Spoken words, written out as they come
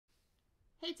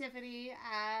Hey Tiffany,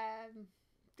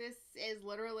 this is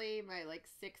literally my like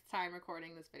sixth time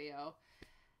recording this video.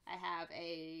 I have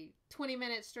a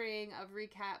 20-minute string of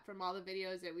recap from all the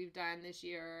videos that we've done this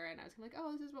year, and I was kind of like,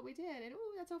 oh, this is what we did, and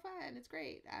oh, that's so fun, it's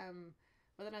great.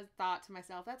 But then I thought to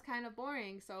myself, that's kind of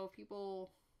boring, so if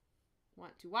people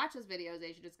want to watch those videos,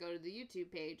 they should just go to the YouTube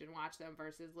page and watch them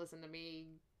versus listen to me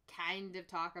kind of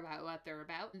talk about what they're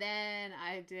about. Then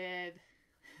I did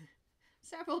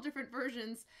several different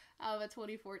versions of a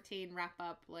 2014 wrap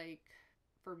up, like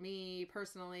for me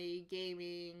personally,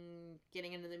 gaming,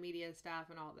 getting into the media stuff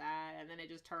and all that, and then it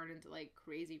just turned into like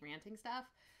crazy ranting stuff.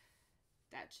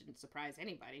 That shouldn't surprise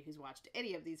anybody who's watched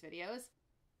any of these videos.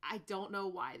 I don't know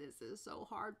why this is so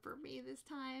hard for me this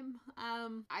time.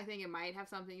 I think it might have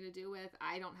something to do with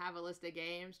I don't have a list of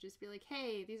games. Just be like,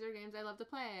 hey, these are games I love to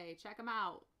play. Check them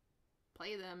out.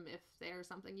 Play them if they're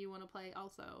something you want to play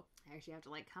also. I actually have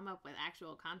to like come up with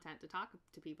actual content to talk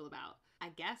to people about. I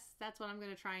guess that's what I'm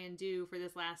going to try and do for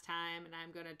this last time, and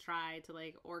I'm going to try to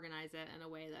like organize it in a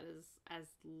way that is as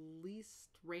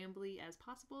least rambly as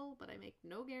possible, but I make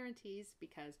no guarantees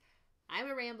because I'm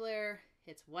a rambler.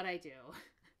 It's what I do.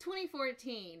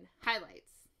 2014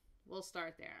 highlights. We'll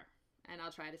start there, and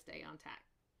I'll try to stay on track.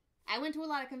 I went to a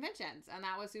lot of conventions, and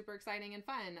that was super exciting and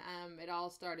fun. It all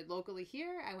started locally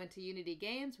here. I went to Unity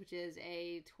Games, which is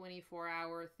a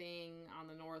 24-hour thing on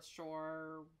the North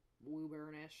Shore,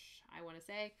 Woburn-ish, I want to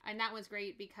say. And that was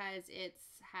great because it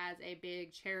has a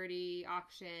big charity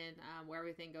auction where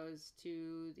everything goes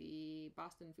to the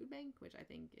Boston Food Bank, which I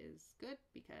think is good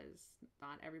because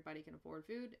not everybody can afford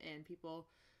food, and people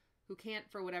who can't,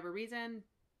 for whatever reason,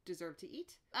 deserve to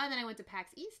eat. And then I went to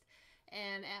PAX East.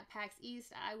 And at PAX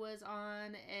East, I was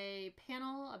on a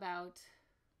panel about,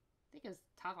 I think it was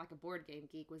Talk Like a Board Game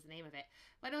Geek was the name of it.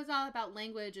 But it was all about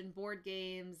language and board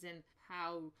games and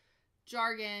how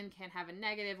jargon can have a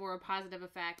negative or a positive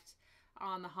effect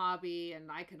on the hobby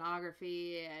and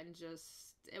iconography. And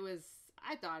just, it was,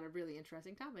 I thought, a really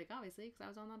interesting topic, obviously, because I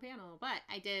was on the panel. But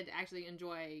I did actually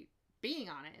enjoy being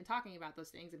on it and talking about those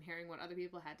things and hearing what other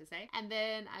people had to say. And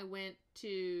then I went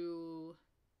to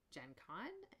Gen Con,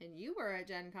 and you were at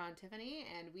Gen Con, Tiffany,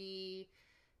 and we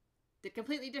did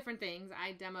completely different things.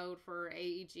 I demoed for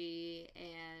AEG,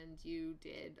 and you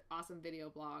did awesome video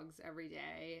blogs every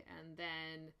day, and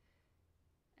then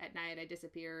at night I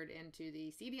disappeared into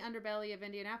the seedy underbelly of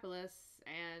Indianapolis,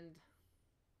 and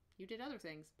you did other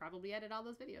things, probably edit all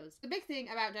those videos. The big thing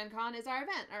about Gen Con is our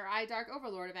event, our iDark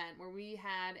Overlord event, where we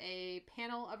had a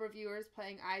panel of reviewers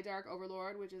playing iDark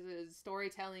Overlord, which is a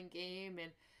storytelling game,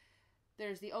 and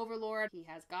there's the Overlord. He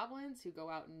has goblins who go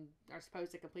out and are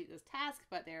supposed to complete this task,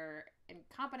 but they're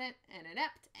incompetent and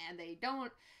inept, and they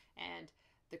don't. And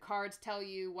the cards tell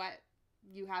you what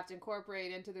you have to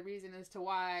incorporate into the reason as to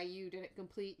why you didn't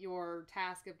complete your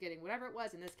task of getting whatever it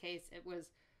was. In this case, it was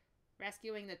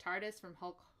rescuing the TARDIS from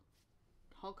Hulk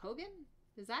Hogan?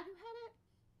 Is that who had it?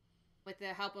 With the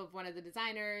help of one of the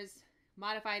designers,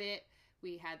 modified it.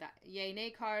 We had that yay nay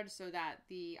card so that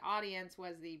the audience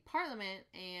was the parliament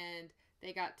and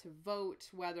they got to vote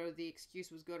whether the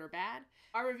excuse was good or bad.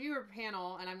 Our reviewer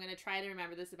panel, and I'm going to try to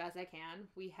remember this the best I can,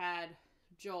 we had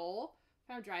Joel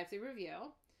from Drive Thru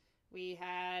Review. We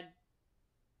had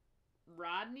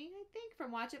Rodney, I think,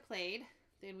 from Watch It Played.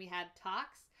 Then we had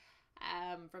Tox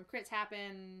from Crits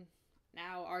Happen,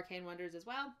 now Arcane Wonders as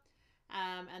well.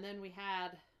 And then we had,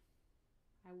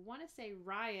 I want to say,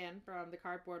 Ryan from the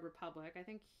Cardboard Republic. I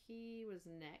think he was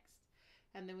next.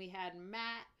 And then we had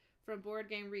Matt from Board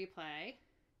Game Replay.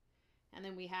 And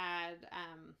then we had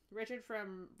Richard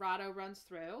from Rado Runs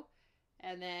Through.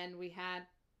 And then we had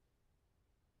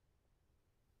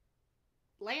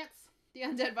Lance, the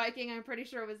Undead Viking, I'm pretty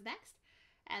sure was next.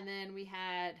 And then we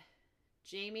had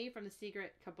Jamie from the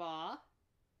Secret Cabal.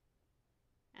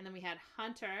 And then we had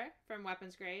Hunter from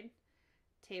Weapons Grade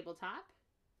Tabletop.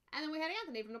 And then we had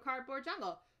Anthony from the Cardboard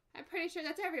Jungle. I'm pretty sure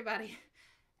that's everybody.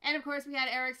 And of course we had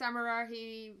Eric Summerer.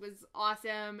 He was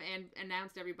awesome and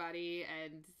announced everybody,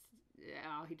 and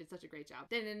oh, he did such a great job.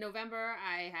 Then in November,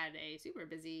 I had a super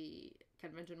busy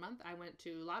convention month. I went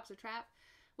to Lobster Trap,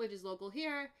 which is local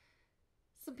here.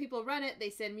 Some people run it.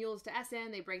 They send mules to Essen.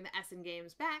 They bring the Essen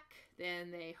games back. Then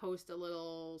they host a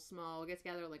little small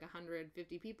get-together, like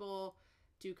 150 people,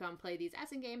 to come play these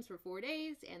Essen games for 4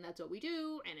 days, and that's what we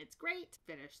do, and it's great.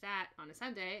 Finished that on a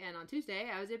Sunday, and on Tuesday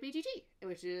I was at BGG,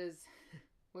 which is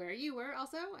where you were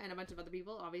also, and a bunch of other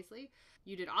people, obviously.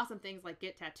 You did awesome things like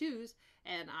get tattoos,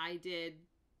 and I did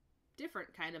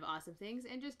different kind of awesome things,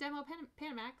 and just demo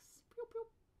Panamax,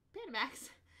 Panamax,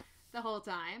 the whole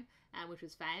time, which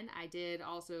was fun. I did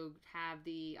also have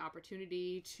the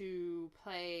opportunity to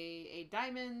play a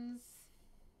Diamonds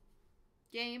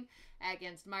game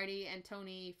against Marty and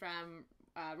Tony from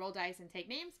Roll Dice and Take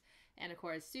Names. And of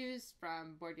course, Suze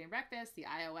from Board Game Breakfast, the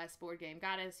iOS board game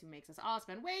goddess who makes us all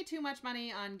spend way too much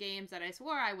money on games that I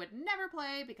swore I would never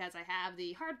play because I have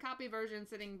the hard copy version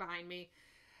sitting behind me,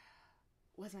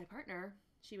 was my partner.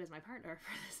 She was my partner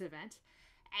for this event.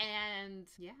 And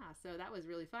yeah, so that was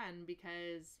really fun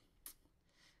because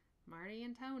Marty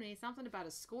and Tony, something about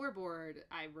a scoreboard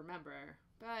I remember.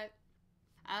 But,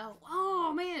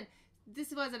 oh man,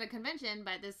 this wasn't a convention,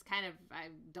 but this kind of, I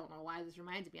don't know why this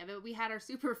reminds me of it. We had our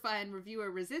super fun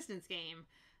reviewer resistance game,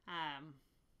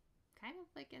 kind of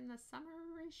like in the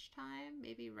summer-ish time,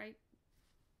 maybe right,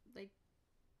 like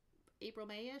April,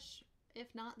 May-ish,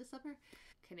 if not the summer.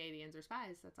 Canadians are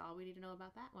spies. That's all we need to know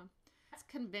about that one. That's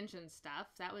convention stuff.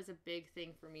 That was a big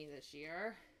thing for me this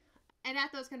year. And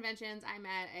at those conventions, I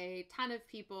met a ton of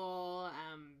people,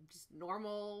 just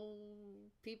normal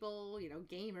people, you know,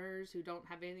 gamers who don't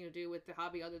have anything to do with the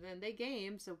hobby other than they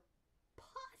game. So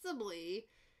possibly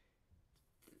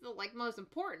the like most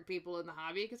important people in the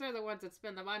hobby, because they're the ones that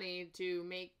spend the money to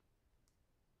make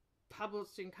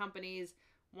publishing companies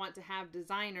want to have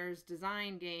designers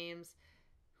design games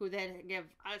who then give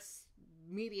us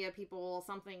media people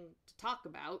something to talk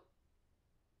about.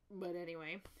 But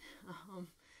anyway,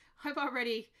 I've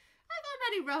already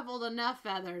ruffled enough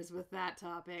feathers with that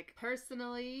topic.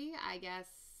 Personally, I guess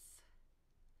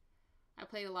I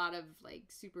played a lot of like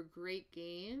super great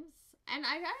games, and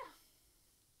I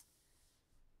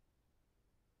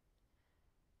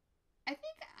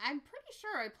think I'm pretty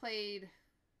sure I played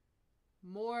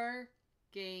more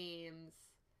games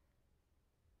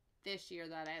this year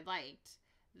that I liked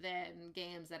than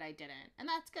games that I didn't, and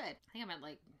that's good. I think I'm at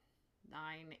like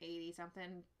 980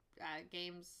 something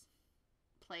games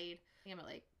played. I think I'm at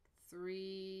like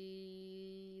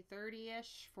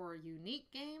 330-ish for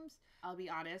unique games. I'll be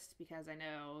honest, because I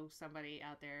know somebody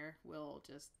out there will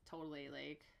just totally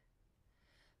like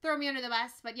throw me under the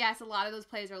bus, but yes, a lot of those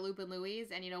plays are Loop and Louie's,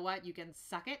 and you know what? You can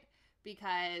suck it,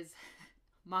 because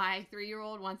my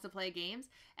 3-year-old wants to play games,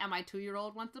 and my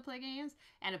 2-year-old wants to play games,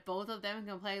 and if both of them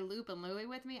can play Loop and Louie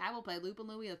with me, I will play Loop and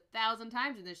Louie 1,000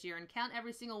 times in this year and count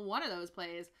every single one of those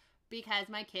plays, because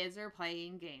my kids are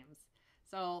playing games.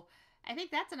 So I think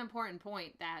that's an important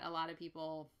point that a lot of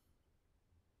people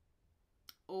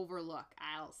overlook,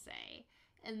 I'll say,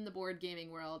 in the board gaming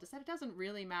world, is that it doesn't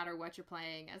really matter what you're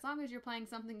playing as long as you're playing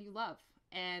something you love.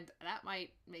 And that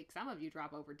might make some of you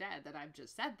drop over dead that I've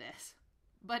just said this,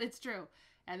 but it's true.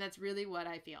 And that's really what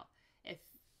I feel. If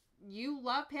you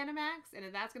love Panamax and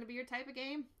if that's going to be your type of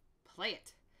game, play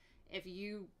it. If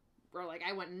you were like,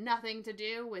 I want nothing to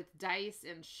do with dice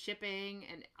and shipping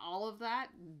and all of that,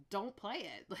 don't play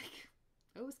it. Like,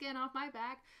 oh, skin off my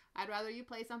back. I'd rather you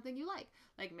play something you like.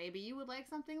 Like, maybe you would like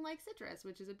something like Citrus,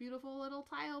 which is a beautiful little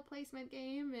tile placement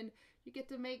game, and you get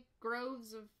to make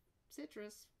groves of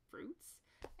citrus fruits,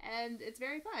 and it's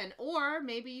very fun. Or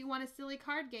maybe you want a silly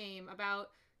card game about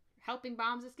helping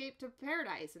bombs escape to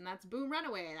paradise, and that's Boom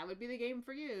Runaway. That would be the game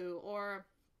for you. Or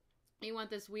you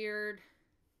want this weird,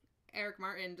 Eric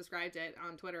Martin described it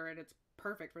on Twitter, and it's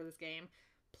perfect for this game,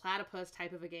 platypus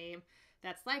type of a game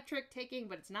that's like trick taking,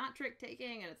 but it's not trick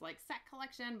taking, and it's like set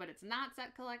collection, but it's not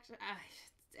set collection.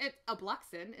 A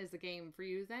Bluxen is the game for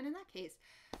you then in that case.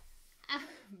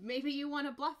 Maybe you want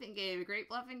a bluffing game. A great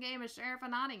bluffing game is Sheriff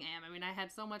of Nottingham. I mean, I had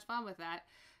so much fun with that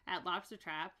at Lobster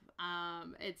Trap.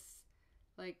 It's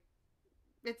like,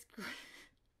 it's great.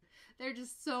 There are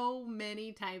just so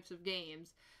many types of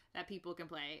games that people can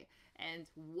play, and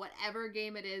whatever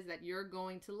game it is that you're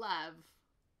going to love,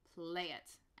 play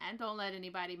it. And don't let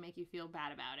anybody make you feel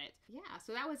bad about it. Yeah,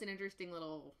 so that was an interesting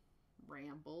little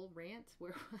rant.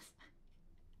 Where was I?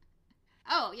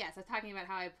 Oh, yes, I was talking about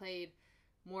how I played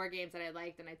more games that I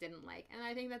liked than I didn't like. And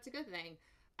I think that's a good thing.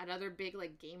 Another big,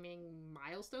 like, gaming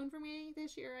milestone for me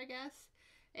this year, I guess,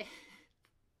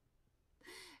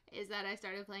 is that I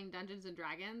started playing Dungeons &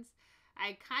 Dragons.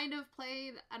 I kind of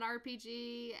played an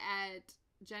RPG at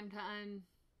Gen Con,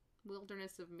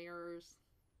 Wilderness of Mirrors,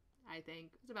 I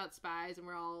think. It's about spies, and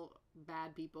we're all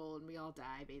bad people, and we all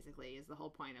die, basically, is the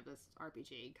whole point of this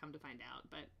RPG, come to find out.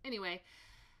 But anyway,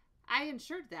 I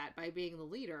ensured that by being the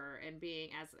leader and being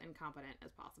as incompetent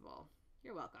as possible.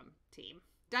 You're welcome, team.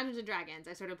 Dungeons & Dragons,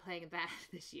 I started playing that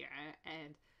this year,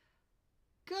 and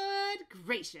good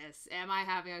gracious, am I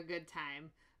having a good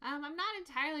time. I'm not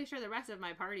entirely sure the rest of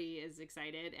my party is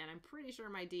excited, and I'm pretty sure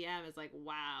my DM is like,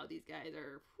 wow, these guys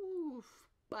are, whew.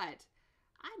 But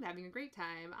I'm having a great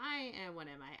time. What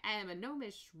am I? I am a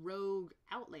gnomish rogue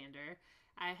outlander.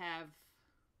 I have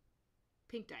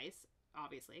pink dice,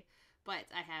 obviously, but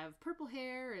I have purple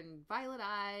hair and violet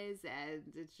eyes,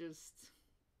 and it's just,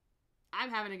 I'm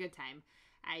having a good time.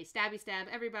 I stabby stab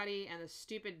everybody, and the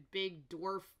stupid big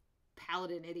dwarf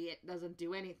paladin idiot doesn't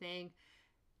do anything.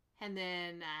 And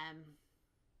then,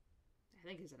 I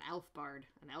think he's an elf bard.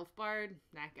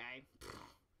 That guy,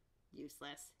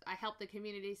 useless. I helped the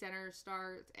community center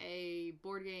start a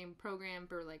board game program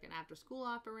for like an after school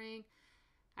offering.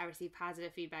 I received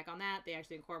positive feedback on that. They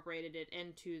actually incorporated it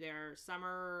into their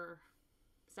summer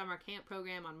camp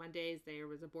program. On Mondays there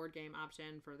was a board game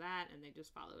option for that, and they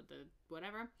just followed the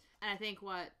whatever. And I think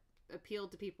what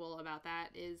appealed to people about that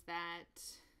is that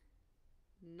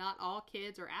not all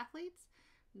kids are athletes,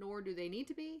 nor do they need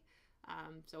to be.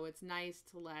 So it's nice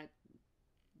to let,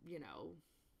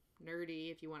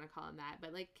 nerdy, if you want to call them that,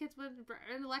 but like kids with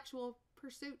intellectual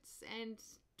pursuits and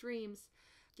dreams,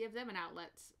 give them an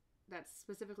outlet that's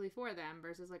specifically for them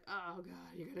versus like, oh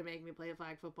god, you're gonna make me play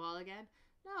flag football again.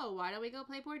 No, why don't we go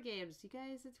play board games? You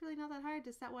guys, it's really not that hard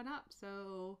to set one up.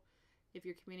 So if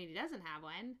your community doesn't have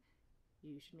one,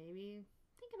 you should maybe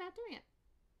think about doing it.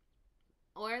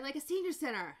 Or like a senior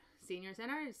center.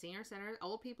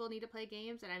 Old people need to play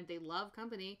games, and they love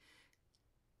company.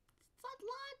 It's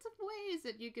lots of ways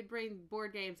that you could bring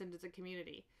board games into the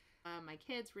community. My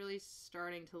kids really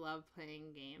starting to love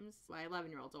playing games. My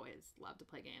 11-year-olds always love to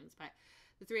play games, but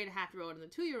the 3.5-year-old and the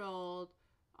 2-year-old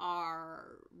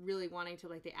are really wanting to,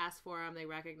 like, they ask for them, they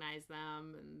recognize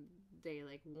them, and they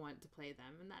like want to play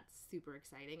them, and that's super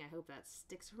exciting. I hope that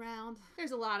sticks around.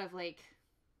 There's a lot of like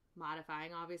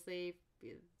modifying, obviously,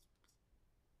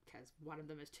 because one of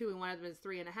them is 2 and one of them is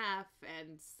 3.5,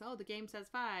 and so the game says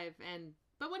 5,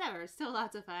 but whatever, still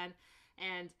lots of fun.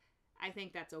 And I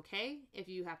think that's okay if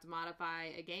you have to modify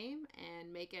a game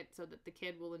and make it so that the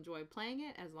kid will enjoy playing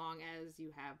it, as long as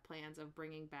you have plans of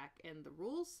bringing back in the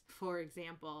rules. For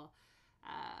example,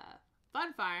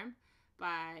 Fun Farm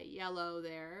by Yellow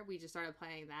there, we just started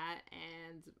playing that,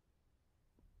 and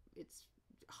it's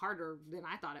harder than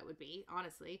I thought it would be,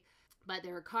 honestly. But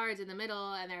there are cards in the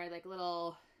middle, and there are like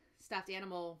little stuffed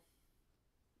animal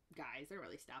guys. They're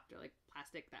really stuffed. They're like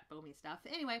plastic, that foamy stuff.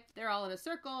 Anyway, they're all in a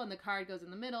circle, and the card goes in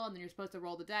the middle, and then you're supposed to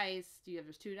roll the dice.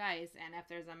 There's 2 dice, and if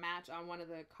there's a match on one of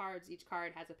the cards, each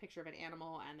card has a picture of an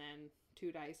animal, and then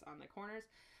 2 dice on the corners.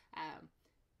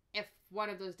 If one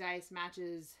of those dice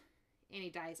matches any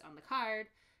dice on the card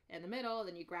in the middle,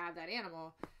 then you grab that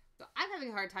animal. So I'm having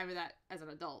a hard time with that as an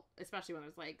adult, especially when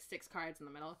there's like 6 cards in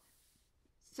the middle.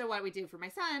 So what we do for my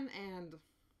son and,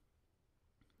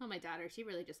 well, my daughter, she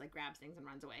really just like grabs things and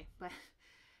runs away. But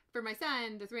for my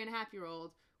son, the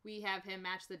 3.5-year-old, we have him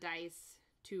match the dice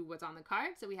to what's on the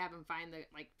card. So we have him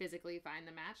physically find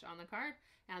the match on the card,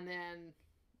 and then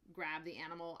grab the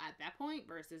animal at that point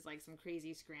versus like some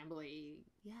crazy scrambly.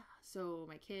 Yeah. So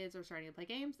my kids are starting to play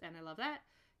games, and I love that.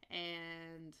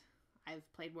 And I've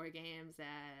played more games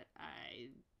that I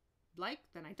like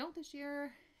than I don't this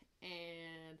year.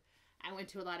 And I went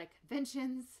to a lot of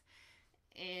conventions,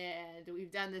 and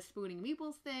we've done this spooning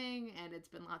Meeples thing, and it's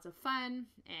been lots of fun.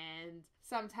 And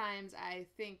sometimes I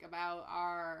think about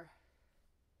our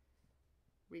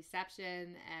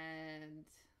reception and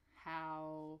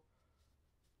how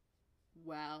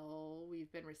well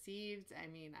we've been received. I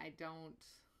mean, I don't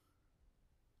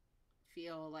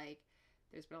feel like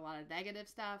there's been a lot of negative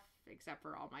stuff, except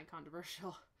for all my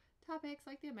controversial topics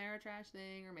like the Ameritrash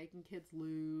thing, or making kids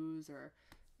lose, or,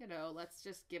 let's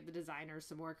just give the designers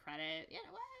some more credit,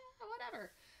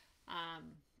 whatever.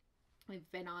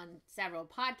 We've been on several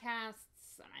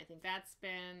podcasts, and I think that's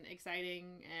been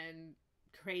exciting and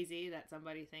crazy that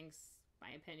somebody thinks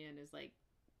my opinion is like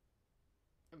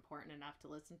important enough to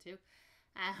listen to.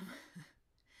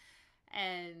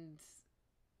 And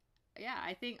yeah,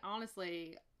 I think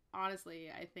honestly,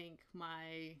 I think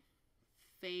my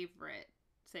favorite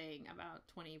thing about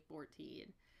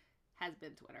 2014 has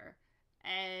been Twitter.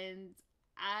 And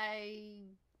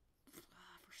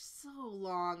for so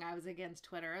long, I was against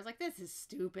Twitter. I was like, this is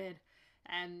stupid.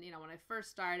 And, when I first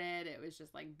started, it was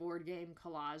just like board game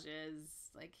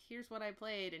collages. Like, here's what I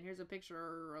played, and here's a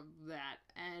picture of that.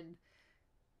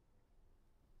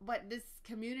 But this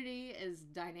community is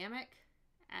dynamic,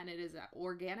 and it is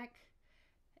organic.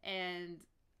 And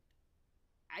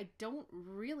I don't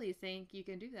really think you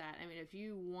can do that. I mean, if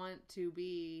you want to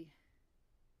be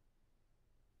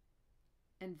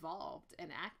involved and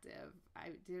active,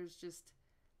 there's just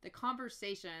the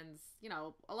conversations,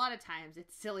 a lot of times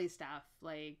it's silly stuff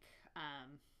like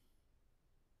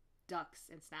ducks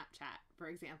and Snapchat, for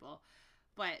example.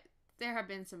 But there have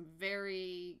been some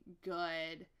very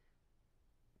good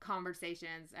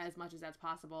conversations, as much as that's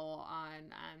possible,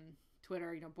 on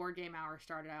Twitter. Board Game Hour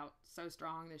started out so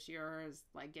strong this year, as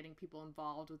like getting people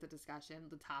involved with the discussion.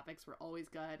 The topics were always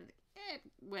good. It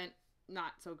went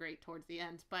not so great towards the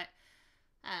end. But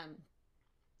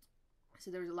so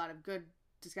there was a lot of good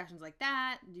discussions like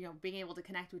that, you know, being able to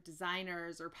connect with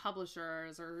designers or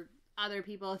publishers or other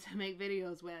people to make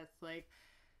videos with. Like,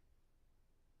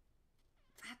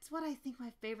 that's what I think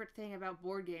my favorite thing about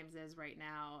board games is right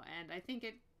now. And I think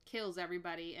it kills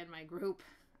everybody in my group.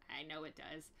 I know it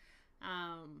does.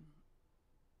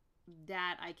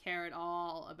 That I care at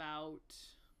all about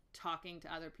talking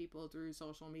to other people through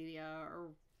social media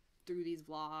or through these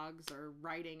vlogs or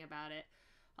writing about it.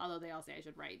 Although they all say I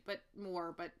should write, but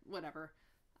whatever.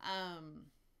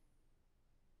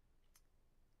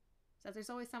 So there's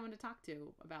always someone to talk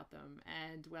to about them,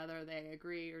 and whether they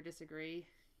agree or disagree,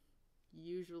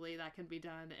 usually that can be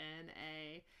done in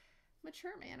a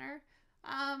mature manner.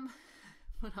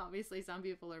 But obviously some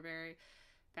people are very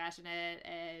passionate,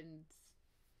 and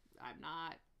I'm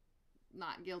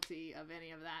not guilty of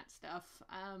any of that stuff.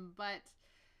 But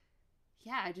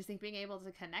yeah, I just think being able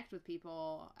to connect with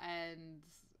people and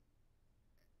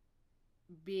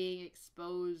being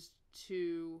exposed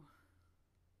to,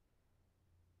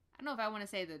 I don't know if I want to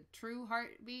say the true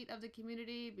heartbeat of the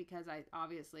community, because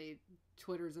obviously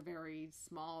Twitter's a very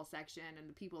small section, and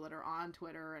the people that are on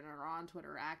Twitter and are on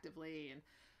Twitter actively and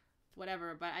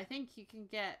whatever, but I think you can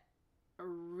get a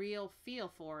real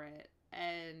feel for it.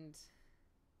 And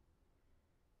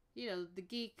you know, the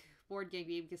geek board game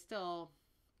geek is still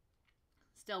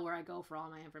where I go for all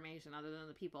my information, other than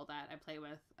the people that I play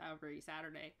with every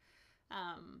Saturday.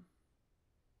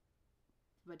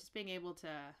 But just being able to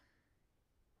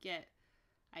get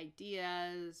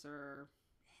ideas or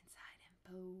inside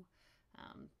info,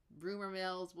 rumor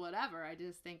mills, whatever. I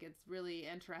just think it's really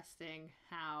interesting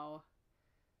how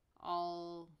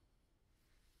all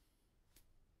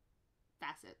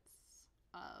facets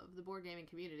of the board gaming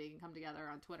community can come together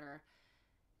on Twitter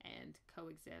and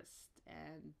coexist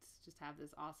and just have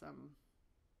this awesome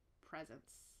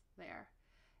presence there.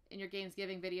 In your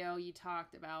Gamesgiving video, you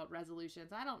talked about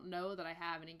resolutions. I don't know that I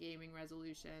have any gaming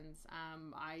resolutions.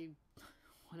 I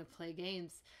want to play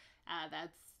games.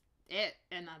 That's it,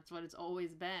 and that's what it's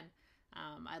always been.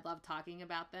 I love talking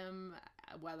about them,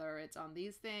 whether it's on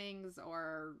these things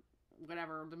or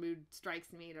whatever the mood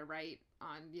strikes me to write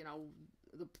on, you know,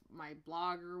 my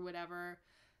blog or whatever,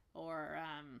 or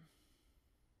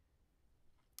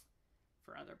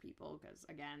for other people, because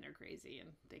again, they're crazy and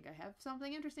think I have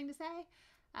something interesting to say.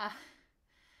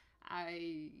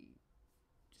 I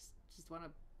just want to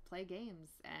play games,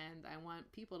 and I want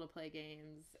people to play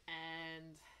games,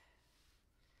 and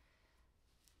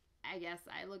I guess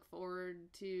I look forward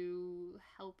to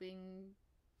helping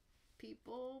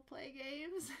people play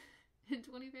games in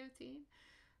 2015.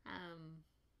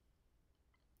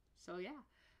 So yeah,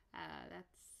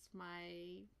 that's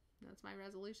my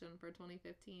resolution for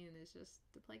 2015, is just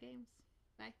to play games.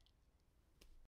 Bye.